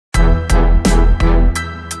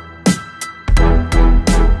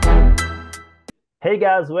Hey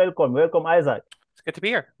guys, welcome Isaac. It's good to be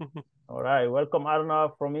here. All right, welcome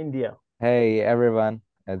Arnav from India. Hey everyone,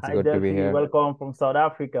 it's Hi good to be Delphi, here. welcome from South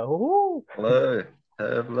Africa. Woohoo! Hello.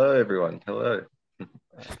 Hello, everyone. Hello.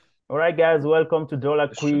 All right, guys, welcome to Dollar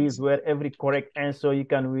Quiz, Questions. where every correct answer you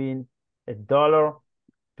can win $1.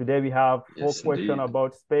 Today we have four Yes, questions indeed.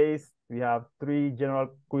 about space. We have three general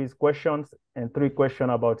quiz questions and three questions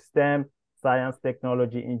about STEM, science,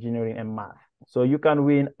 technology, engineering, and math. So you can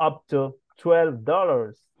win up to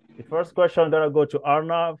 $12. The first question gonna go to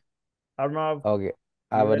Arnav. Arnav, Okay,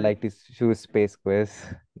 I you would ready? like to choose space quiz.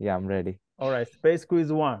 Yeah, I'm ready. All right, space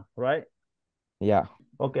quiz one, right? Yeah.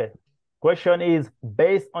 Okay. Question is,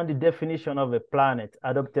 based on the definition of a planet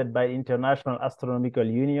adopted by International Astronomical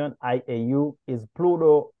Union, IAU, is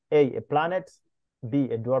Pluto A planet, B,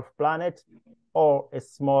 a dwarf planet, or a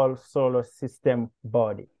small solar system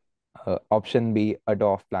body? Option B, a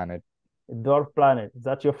dwarf planet. A dwarf planet. Is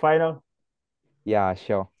that your final? Yeah,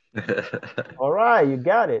 sure. All right, you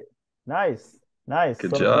got it. Nice, nice.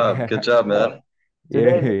 Good So job. Good job, yeah, man.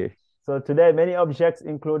 today, Yay. today many objects,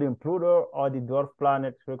 including Pluto, are the dwarf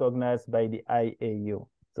planets recognized by the IAU.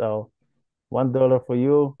 So $1 for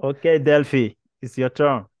you. Okay, Delphi, it's your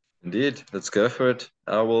turn. Indeed. Let's go for it.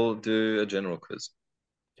 I will do a general quiz.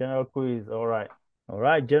 General quiz. All right. All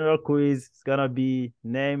right. General quiz. It's gonna be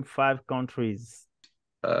name five countries.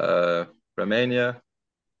 Uh, Romania,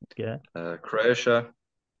 Okay. Croatia,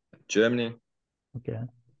 Germany, Okay.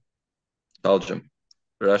 Belgium,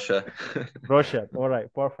 Russia. Russia. All right.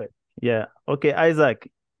 Perfect. Yeah. Okay, Isaac,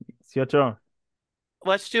 it's your turn.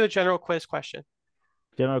 Let's do a general quiz question.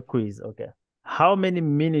 General quiz. Okay. How many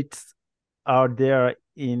minutes are there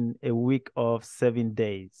in a week of 7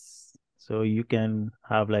 days? So you can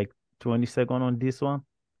have like 20 seconds on this one.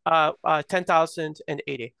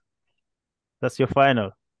 10,080. That's your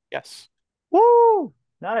final. Yes. Woo!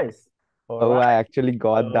 Nice. All Oh, I right. actually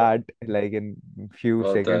got So that like in few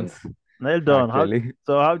Well seconds, done. nail down. actually.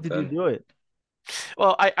 How Well did you done. do it?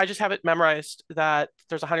 Well, I just have it memorized that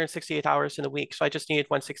there's 168 hours in a week, so I just needed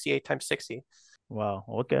 168 times 60. Wow.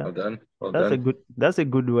 Okay. Well done. Well That's a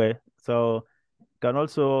done. good way. So can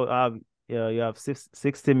also have, yeah, you have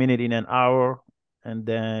 60 minutes in an hour, and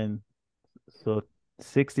then so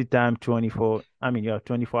 60 times 24. I mean, you have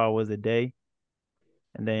 24 hours a day,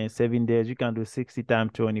 and then in 7 days you can do 60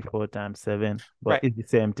 times 24 times 7, but Right. it's the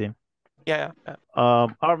same thing. Yeah.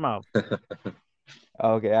 Arnav,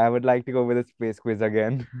 Okay, I would like to go with a space quiz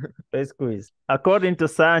again. first quiz. According to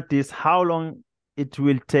scientists, how long it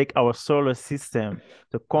will take our solar system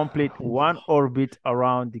to complete one orbit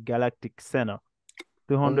around the galactic center?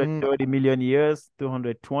 Um, 230 million years,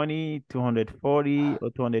 220, 240, or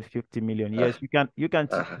 250 million Uh, years. You can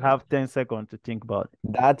uh, have 10 seconds to think about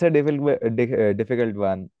it. that's a difficult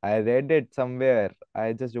one. I read it somewhere.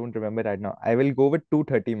 I just don't remember right now. I will go with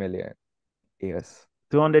 230 million years.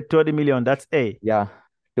 230 million, that's A. Yeah,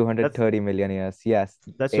 That's 230 million years. Yes,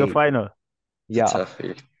 that's your A. final. it's a Yeah.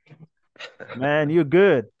 toughie. Man, you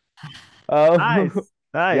good. Oh, Nice.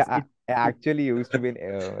 Nice. yeah. I It actually used to be in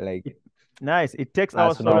like it nice. It takes our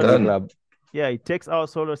Well solar astronaut done. club. yeah, it takes our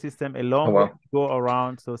solar system a Oh, long way well. to go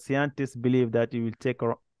around. So scientists believe that it will take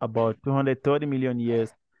about 230 million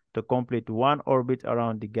years to complete one orbit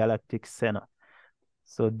around the galactic center.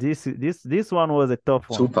 So this one was a tough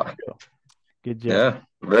one. Super. Good job. Yeah.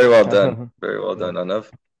 Very well done. Very well Yeah. done,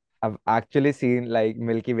 Anav. I've actually seen like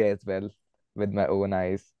Milky Way as well with my own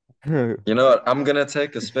eyes. You know what? I'm gonna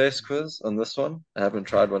take a space quiz on this one. I haven't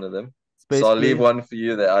tried one of them. So Space I'll leave quiz. one for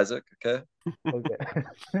you there, Isaac, okay? Okay.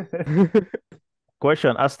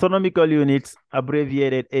 Question. Astronomical units,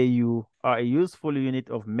 abbreviated AU, are a useful unit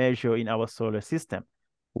of measure in our solar system.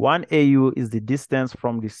 One AU is the distance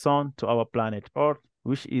from the sun to our planet Earth,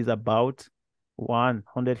 which is about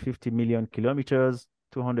 150 million kilometers,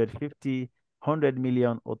 250, 100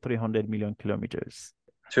 million, or 300 million kilometers.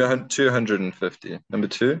 200, 250. Number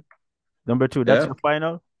two? Number two, that's Yeah? your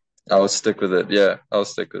final? I'll stick with it. Yeah, I'll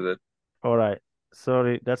stick with it. All right.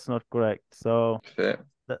 Sorry, that's not correct. So, Okay.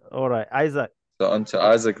 all right. Isaac, So on to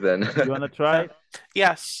Isaac then. you want to try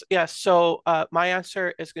Yeah. it? Yes. So my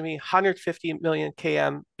answer is going to be 150 million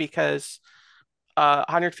km because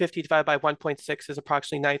 150 divided by 1.6 is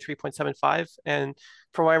approximately 93.75. And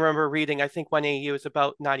from what I remember reading, I think 1 AU is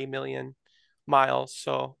about 90 million miles.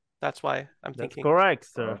 So that's why I'm That's thinking. correct,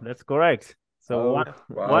 sir. Wow. That's correct. So Oh, Yeah. one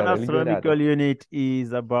you're Wow. really good at it. astronomical unit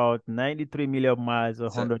is about 93 million miles or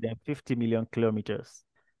That's it. 150 million kilometers.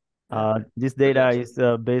 Yeah. This data Brilliant.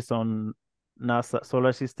 is based on NASA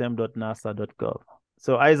solarsystem.nasa.gov.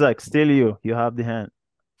 So Isaac, still you have the hand.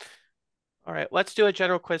 All right. Let's do a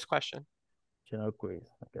general quiz question. General quiz.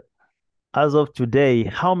 Okay. As of today,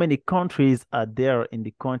 how many countries are there in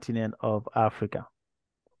the continent of Africa?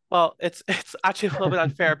 Well, it's actually a little bit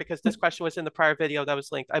unfair because this question was in the prior video that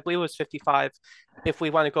was linked. I believe it was 55 if we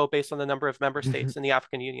want to go based on the number of member states in the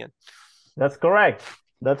African Union. That's correct.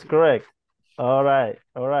 That's correct. All right.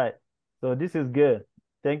 All right. So this is good.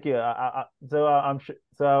 Thank you. I'm sure.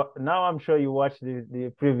 So now I'm sure you watched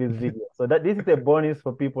the previous video. So that this is a bonus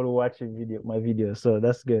for people who watch my video. So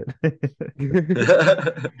that's good.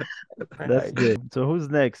 That's good. So who's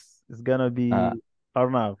next? It's gonna be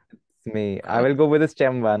Arnav. It's me. I will go with the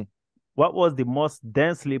STEM one. What was the most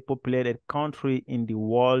densely populated country in the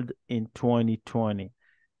world in 2020?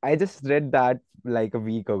 I just read that like a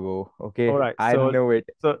week ago. Okay. All right. I know it.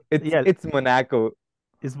 So It's Monaco.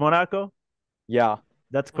 Is Monaco? Yeah.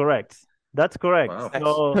 That's correct. That's correct. Wow.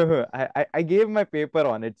 So I gave my paper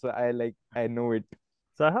on it, so I know it.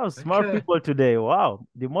 So I have smart people today. Wow.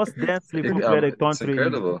 The most densely populated It's country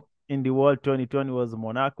incredible. in the world 2020 was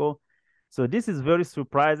Monaco. So this is very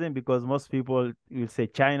surprising because most people will say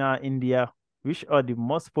China, India, which are the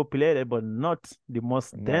most populated, but not the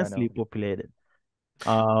most No, densely no. populated.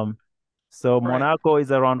 So Right. Monaco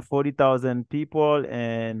is around 40,000 people,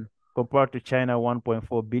 and compared to China,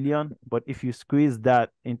 1.4 billion. But if you squeeze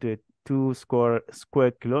that into 2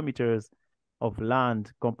 square kilometers of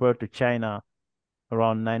land compared to China,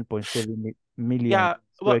 around 9.7 million Yeah,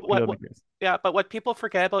 square what kilometers. yeah, but what people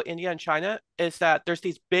forget about India and China is that there's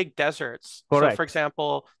these big deserts. So Correct. for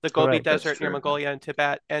example, the Gobi Correct. That's Desert near true. Mongolia and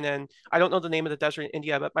Tibet, and then I don't know the name of the desert in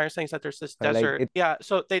India, but my understanding is that there's this Like, desert. Yeah,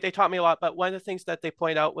 so they taught me a lot, but one of the things that they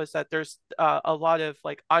point out was that there's a lot of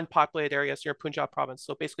like unpopulated areas near Punjab province,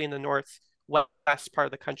 so basically in the northwest part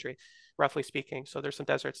of the country, roughly speaking. So there's some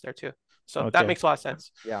deserts there too. So that Okay. makes a lot of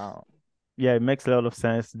sense. Yeah. Yeah, it makes a lot of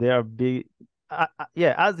sense. They are big.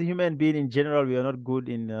 Yeah, as a human being in general, we are not good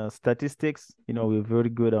in statistics. We're very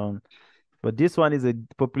good on, but this one is a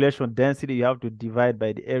population density. You have to divide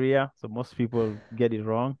by the area. So most people get it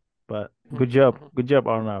wrong, but good job. Mhm. Good job,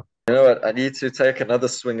 Arnav. You know what? I need to take another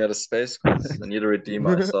swing at a space quiz. I need to redeem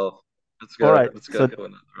myself. Let's All go. right. Let's So go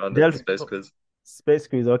another round of Delphi, space quiz. space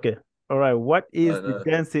quiz. Okay. All right. What I is the know.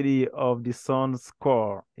 density of the sun's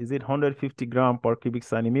core? Is it 150 gram per cubic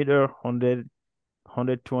centimeter, 100,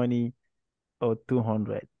 120, or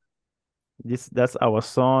 200? That's our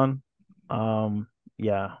sun.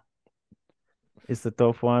 Yeah, it's a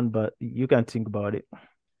tough one, but you can think about it.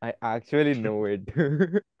 I actually know it.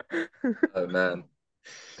 Oh man.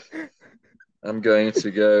 I'm going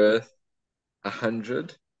to go with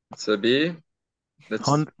 100. So B. Let's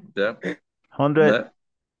yeah. 100. No.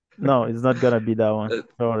 No, it's not gonna be that one.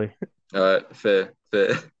 Sorry. All right, fair.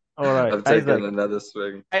 All right, I've taken Isaac. another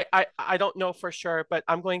swing. I don't know for sure, but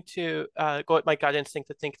I'm going to go with my gut instinct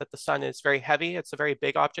to think that the sun is very heavy. It's a very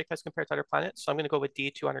big object as compared to other planets. So I'm going to go with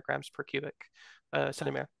D, 200 grams per cubic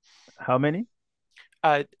centimeter. How many?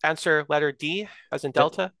 Answer letter D, as in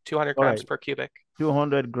Delta, 200 All grams right. per cubic.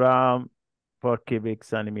 200 gram per cubic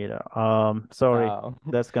centimeter. Sorry, Wow.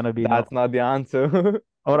 that's gonna be no. That's not the answer.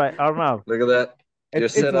 All right, Arnav. Look at that. You're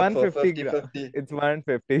It's set up for 150 50-50. It's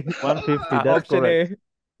 150. 150. That's Option correct. A.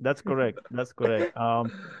 That's correct. That's correct.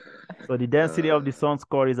 So the density of the sun's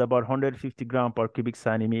core is about 150 gram per cubic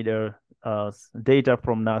centimeter. Data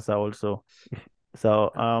from NASA also.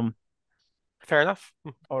 So Fair enough.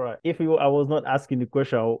 all right. If I was not asking the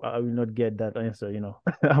question, I will not get that answer.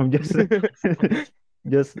 I'm just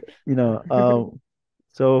just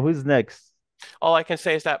So who's next? All I can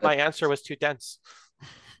say is that my answer was too dense.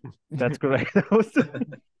 That's correct.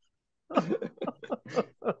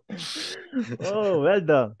 Oh, well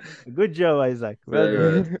done. Good job, Isaac. Well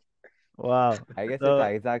Very done. Wow. I guess So-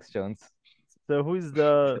 it's Isaac's turns. So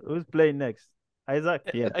who's playing next? Isaac?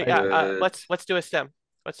 Yeah. Yeah. Let's do a STEM.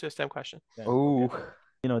 Let's do a STEM question. Oh,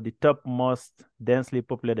 The top most densely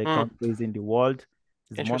populated countries in the world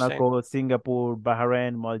is Interesting. Monaco, Singapore,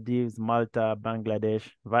 Bahrain, Maldives, Malta, Bangladesh,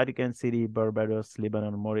 Vatican City, Barbados,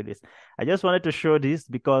 Lebanon, Mauritius. I just wanted to show this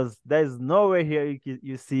because there's nowhere here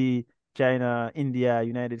you see China, India,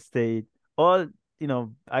 United States, all,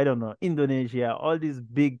 I don't know, Indonesia, all these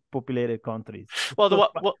big populated countries. Well, the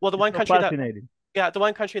It's one so country that fascinating. the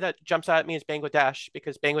one country that jumps out at me is Bangladesh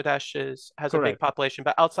because Bangladesh has a big Correct. population,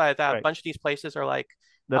 but outside of that, a Correct. bunch of these places are like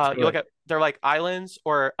That's you look correct. at they're like islands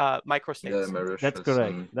or microstates. Yeah, Mauritius. That's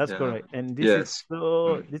correct. That's yeah. correct. And this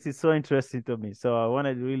Yes. is so interesting to me. So I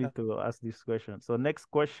wanted really to ask this question. So next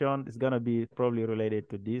question is gonna be probably related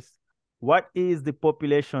to this. What is the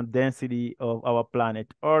population density of our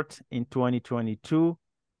planet Earth in 2022?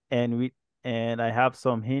 And I have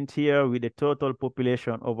some hint here with a total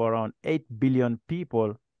population of around 8 billion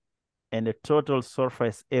people and a total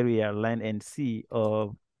surface area, land and sea,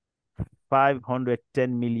 of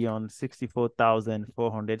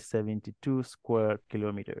 510,064,472 square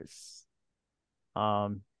kilometers.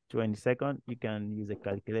 20 seconds, you can use a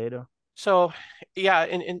calculator. So yeah,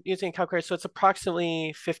 in using a calculator, so it's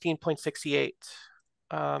approximately 15.68.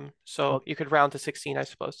 So Okay. you could round to 16, I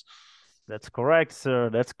suppose. That's correct, sir.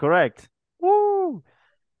 That's correct. Woo!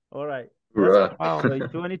 All right. That's Hoorah. Wow. so in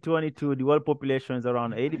 2022, the world population is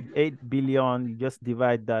around 88 billion. You just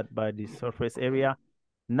divide that by the surface area.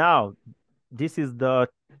 Now, this is the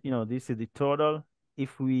total.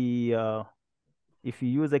 If we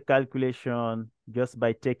use a calculation just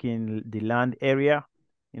by taking the land area,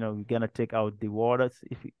 we're gonna take out the waters.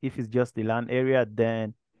 If it's just the land area,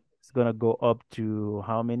 then it's gonna go up to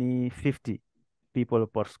how many? 50 people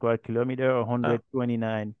per square kilometer, or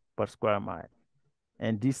 129 per square mile.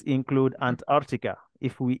 And this include Antarctica.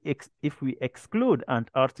 If we exclude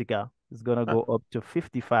Antarctica, it's gonna go up to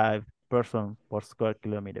 55 person per square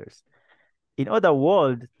kilometers. In other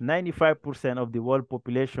words, 95% of the world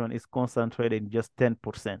population is concentrated in just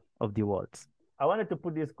 10% of the world. I wanted to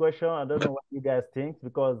put this question. I don't know what you guys think,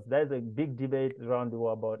 because there's a big debate around the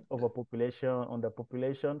world about overpopulation,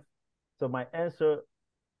 underpopulation. So my answer,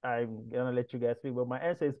 I'm gonna let you guys speak, but my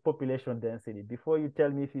answer is population density. Before you tell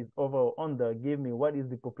me if it's over or under, give me what is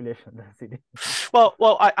the population density. Well,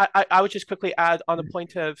 I would just quickly add on the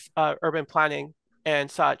point of urban planning and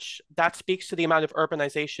such. That speaks to the amount of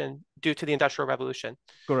urbanization due to the Industrial Revolution.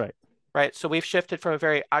 Correct. Right. So we've shifted from a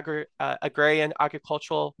very agrarian,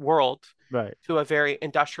 agricultural world Right. to a very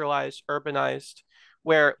industrialized, urbanized,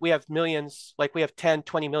 where we have millions, like we have 10,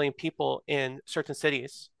 20 million people in certain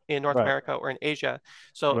cities in North America or in Asia.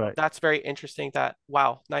 So that's very interesting that,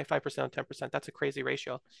 wow, 95% on 10%, that's a crazy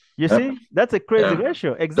ratio. You see, that's a crazy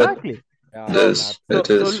ratio. Exactly. It is.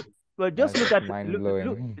 But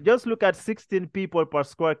just look at 16 people per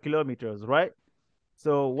square kilometers, right?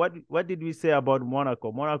 So what did we say about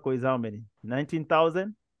Monaco? Monaco is how many?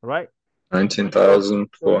 19,000, right?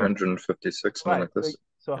 19,456, something like this.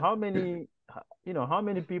 So how many, how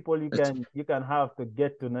many people you can have to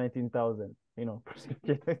get to 19,000,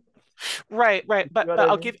 Right. But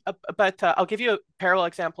I'll give you a parallel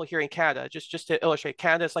example here in Canada, just to illustrate.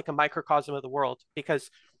 Canada is like a microcosm of the world, because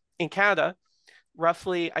in Canada,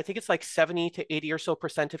 roughly, I think it's like 70 to 80 or so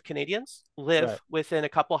 % of Canadians live within a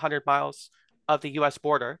couple 100 miles of the US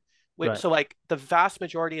border. So like the vast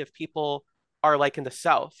majority of people are like in the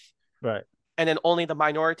south. Right. And then only the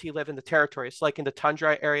minority live in the territories, like in the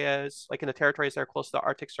tundra areas, like in the territories that are close to the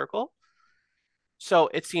Arctic Circle. So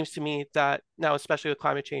it seems to me that now, especially with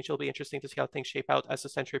climate change, it'll be interesting to see how things shape out as the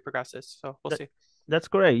century progresses. So we'll see. That's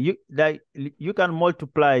correct. You can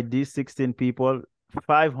multiply these 16 people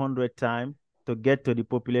 500 times to get to the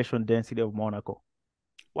population density of Monaco.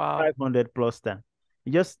 Wow. 500 plus times.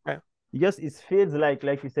 It feels like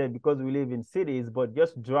you said, because we live in cities, but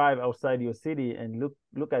just drive outside your city and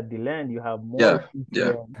look at the land. You have more.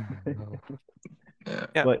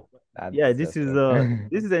 But this is an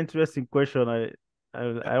interesting question.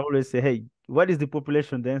 I always say, hey, what is the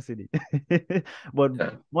population density?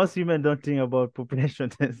 But most women don't think about population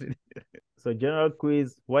density. So general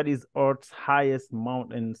quiz, what is Earth's highest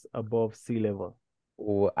mountains above sea level?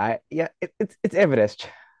 Oh, it's Everest.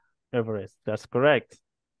 Everest, that's correct.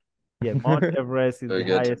 Yeah, Mount Everest is the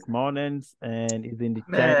highest mountains, and is in the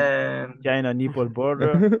China-Nepal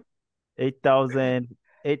border.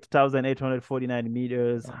 8,849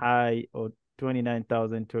 meters high, or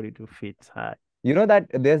 29,032 feet high. You know that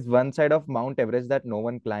there's one side of Mount Everest that no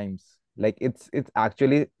one climbs. Like it's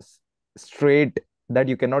actually straight, that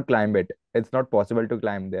you cannot climb it. It's not possible to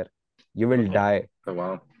climb there. You will die. Oh,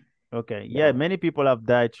 wow. Okay. Yeah, many people have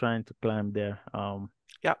died trying to climb there.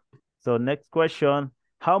 So next question.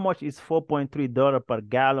 How much is $4.3 per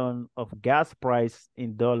gallon of gas price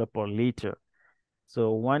in dollar per liter?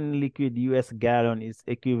 So one liquid US gallon is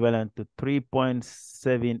equivalent to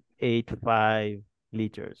 3.785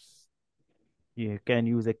 liters. You can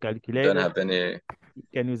use a calculator. I don't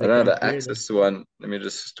have access to one. Let me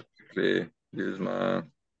just quickly use my.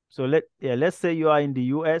 So let's say you are in the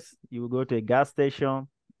US, you go to a gas station,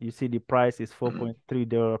 you see the price is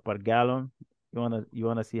 $4.3 per gallon. You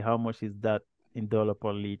wanna see how much is that in dollar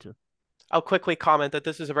per liter. I'll quickly comment that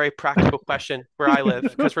this is a very practical question where I live,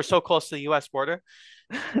 because we're so close to the US border.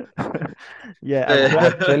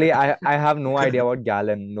 Actually, I have no idea about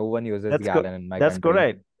gallon. No one uses gallon in my country. That's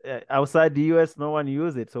correct. Outside the US, no one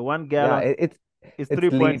uses it. So 1 gallon it's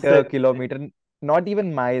 3.7 kilometer, not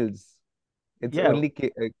even miles. It's only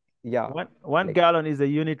one gallon is a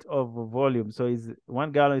unit of volume. So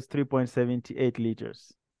 1 gallon is 3.78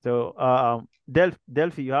 liters. So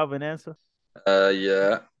Delphi, you have an answer?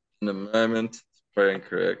 Yeah. In a moment, it's very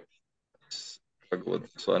incorrect. struggle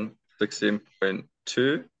with this one.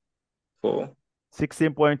 16.2 for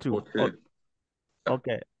 16.2.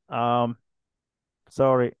 Okay.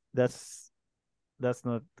 Sorry, that's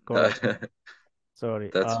not correct.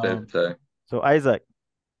 Sorry. That's fair play. So Isaac.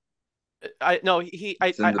 No,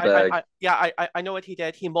 It's in the bag. I know what he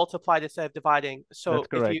did. He multiplied instead of dividing. So That's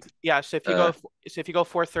correct. if you go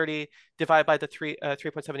 430 divided by the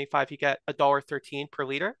 3.75, you get $1.13 per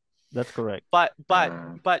liter. That's correct. But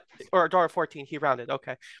or $1.14, he rounded.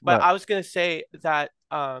 Okay. But Right. I was gonna say that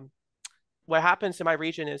what happens in my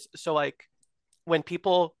region is, so like when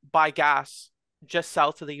people buy gas just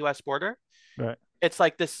south of the US border, right, it's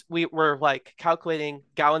like this, we're like calculating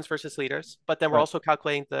gallons versus liters, but then we're right, also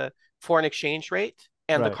calculating the foreign exchange rate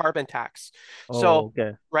and the right. carbon tax. Oh, So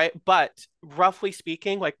okay. right, but roughly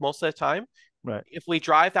speaking, like most of the time, Right. if we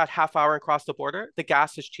drive that half hour and cross the border, the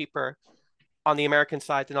gas is cheaper on the American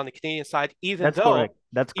side than on the Canadian side, That's correct.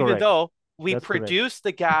 That's even correct. though we That's correct. produce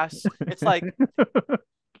the gas. It's like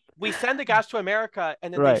we send the gas to America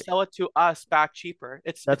and then they Right. sell it to us back cheaper.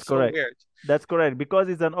 It's That's so correct. weird. That's correct, because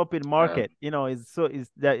it's an open market. You know, it's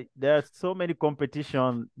there's so many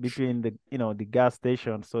competition between the gas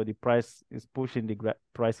stations, so the price is pushing the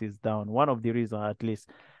prices down. One of the reasons, at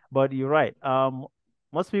least. But you're right.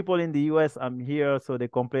 Most people in the US, I'm here, so they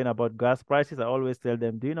complain about gas prices. I always tell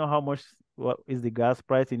them, do you know what is the gas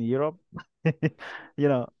price in Europe? It's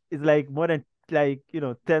like more than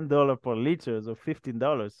 $10 per liter or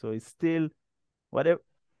 $15. So it's still whatever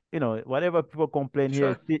people complain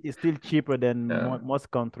here is still cheaper than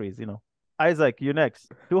most countries. Isaac, you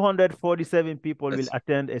next. 247 people will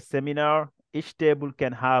attend a seminar. Each table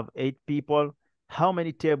can have 8 people. How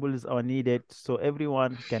many tables are needed so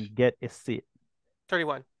everyone can get a seat?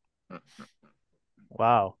 31.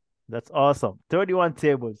 Wow, that's awesome. 31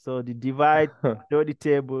 tables. So the divide 30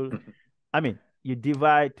 table. You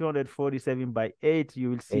divide 247 by 8, you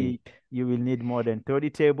will see you will need more than 30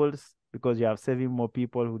 tables, because you have 7 more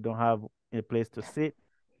people who don't have a place to sit.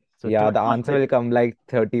 So yeah, the answer will come like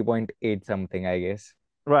 30.8 something, I guess.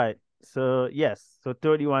 Right. So yes. So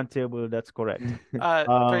 31 table, that's correct.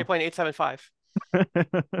 30.875.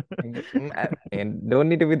 Don't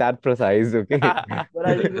need to be that precise, okay? But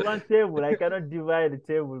I use one table. I cannot divide the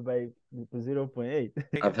table by 0.8.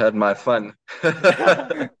 I've had my fun.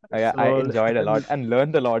 I enjoyed a lot and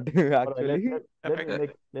learned a lot, actually.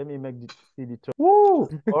 Let me make the Woo!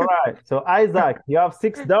 All right. So Isaac, you have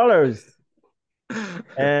 $6,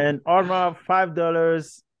 and Arma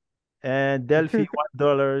 $5, and Delphi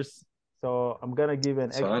 $1. So I'm gonna give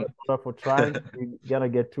an extra $1 for trying. You're gonna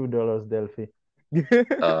get $2, Delphi.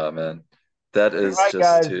 Oh man, that is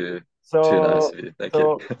just too nice of you. Thank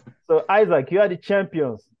you. So Isaac, you are the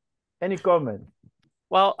champions. Any comment?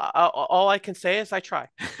 Well, all I can say is I try.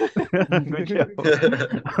 Good job.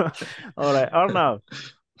 All right, Arnav,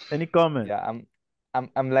 any comment? Yeah,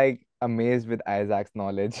 I'm like amazed with Isaac's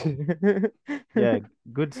knowledge. Yeah,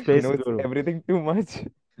 good space. He knows everything too much.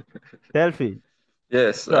 Delphi.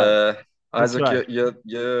 Yes, Isaac, you're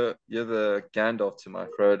the Gandalf to my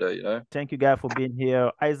Frodo, Thank you, guys, for being here.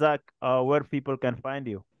 Isaac, where people can find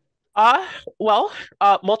you?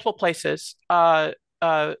 Multiple places.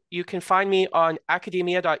 You can find me on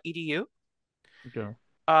academia.edu. Okay.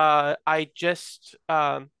 I'm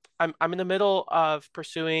in the middle of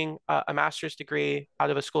pursuing a master's degree out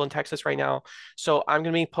of a school in Texas right now. So I'm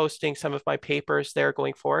going to be posting some of my papers there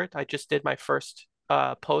going forward. I just did my first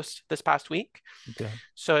post this past week. Okay.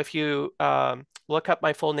 So if you look up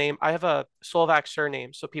my full name, I have a Slovak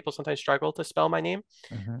surname, so people sometimes struggle to spell my name.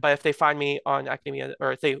 But if they find me on Academia,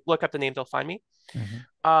 or if they look up the name, they'll find me.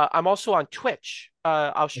 I'm also on Twitch.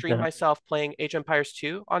 I'll stream myself playing Age of Empires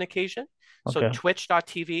 2 on occasion. So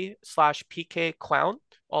twitch.tv/PK Clown,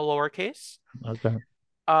 all lowercase. Okay.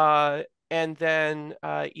 And then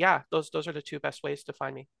those are the 2 best ways to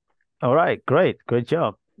find me. All right, great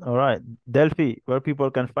job. All right, Delphi, where people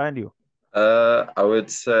can find you? I would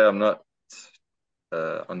say I'm not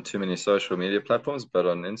on too many social media platforms, but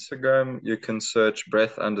on Instagram you can search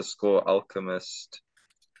breath_alchemist,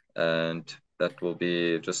 and that will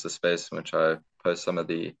be just a space in which I post some of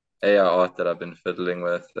the AI art that I've been fiddling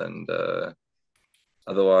with, and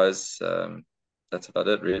otherwise that's about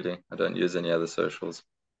it, really. I don't use any other socials.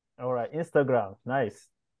 All right, Instagram, nice.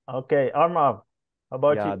 Okay, Arnav, how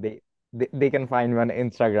about you? They can find me on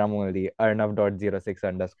Instagram only,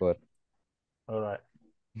 arnav.06_. All right.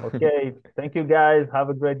 Okay. Thank you, guys. Have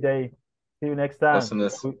a great day. See you next time.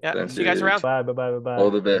 Awesomeness. Yeah. See you guys around. Bye.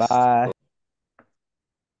 All the best. Bye.